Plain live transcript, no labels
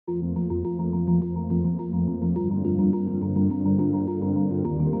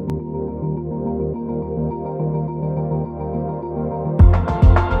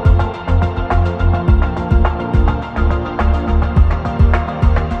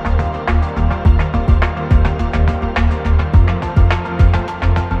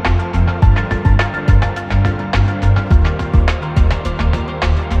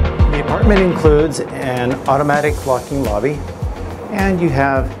apartment includes an automatic locking lobby, and you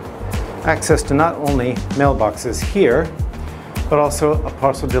have access to not only mailboxes here, but also a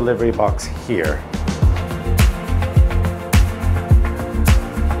parcel delivery box here.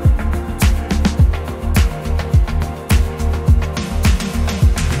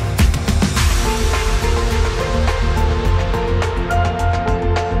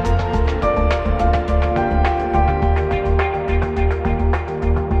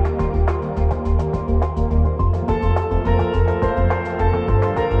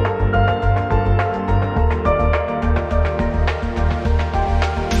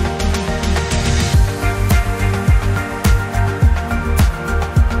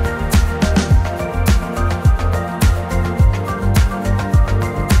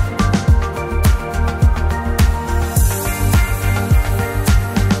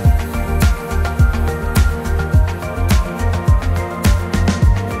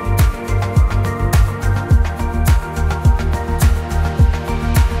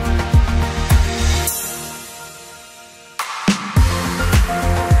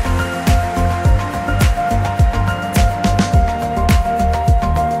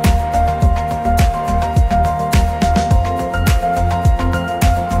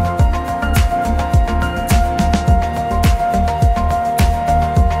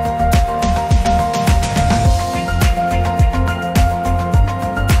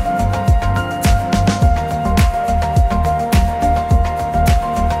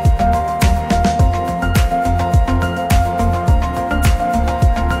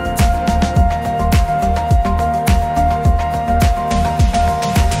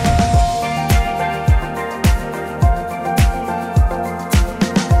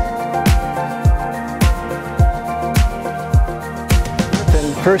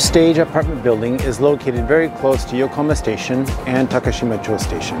 First Stage apartment building is located very close to Yokohama Station and Takashima-cho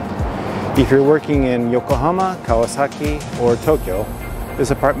Station. If you're working in Yokohama, Kawasaki, or Tokyo,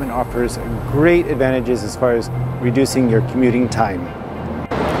 this apartment offers great advantages as far as reducing your commuting time.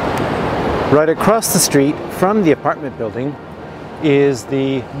 Right across the street from the apartment building is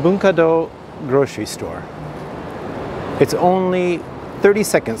the Bunkado grocery store. It's only 30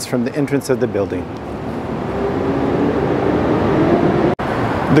 seconds from the entrance of the building.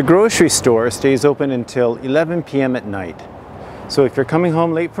 The grocery store stays open until 11 p.m. at night. So if you're coming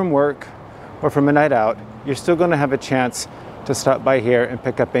home late from work or from a night out, you're still going to have a chance to stop by here and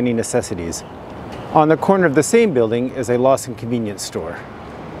pick up any necessities. On the corner of the same building is a Lawson convenience store.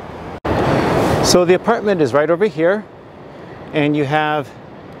 So the apartment is right over here, and you have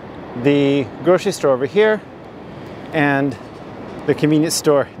the grocery store over here and the convenience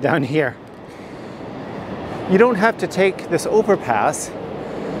store down here. You don't have to take this overpass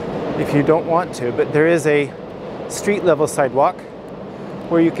if you don't want to, but there is a street level sidewalk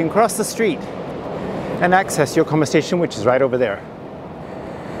where you can cross the street and access Yokohama Station, which is right over there.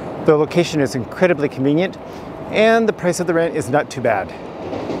 The location is incredibly convenient, and the price of the rent is not too bad.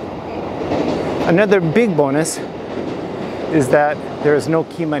 Another big bonus is that there is no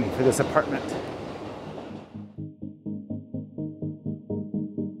key money for this apartment.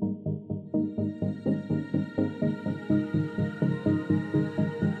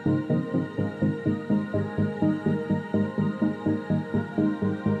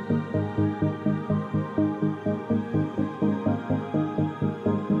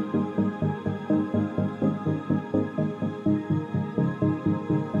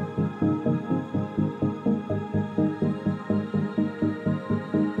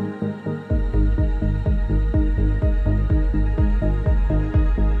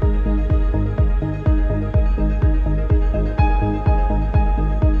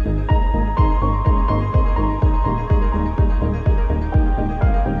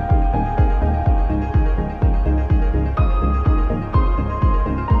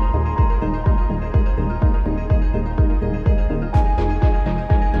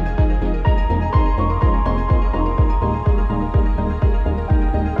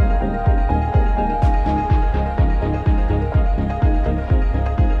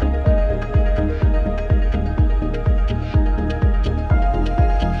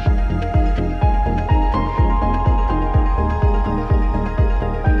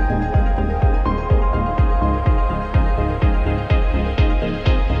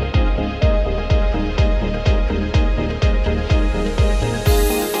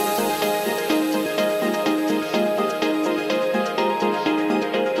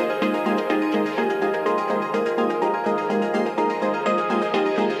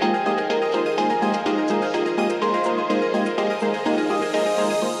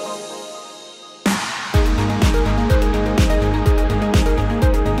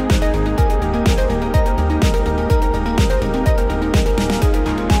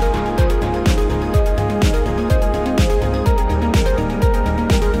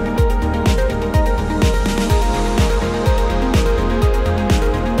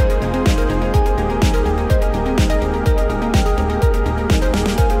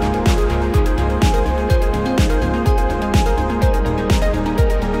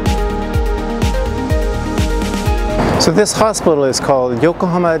 So this hospital is called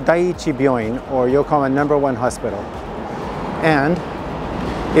Yokohama Daiichi Byoin, or Yokohama #1 Hospital. And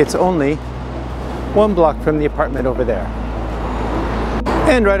it's only 1 block from the apartment over there.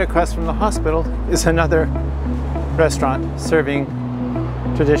 And right across from the hospital is another restaurant serving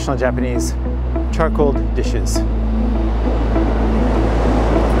traditional Japanese charcoal dishes.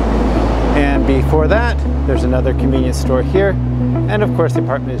 And before that, there's another convenience store here. And of course, the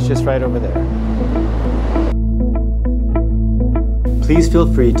apartment is just right over there. Please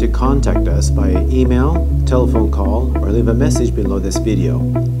feel free to contact us via email, telephone call, or leave a message below this video.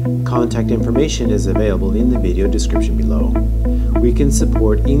 Contact information is available in the video description below. We can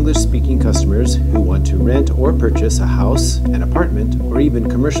support English-speaking customers who want to rent or purchase a house, an apartment, or even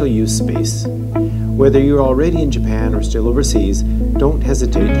commercial use space. Whether you're already in Japan or still overseas, don't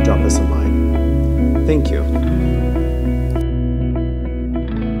hesitate to drop us a line. Thank you.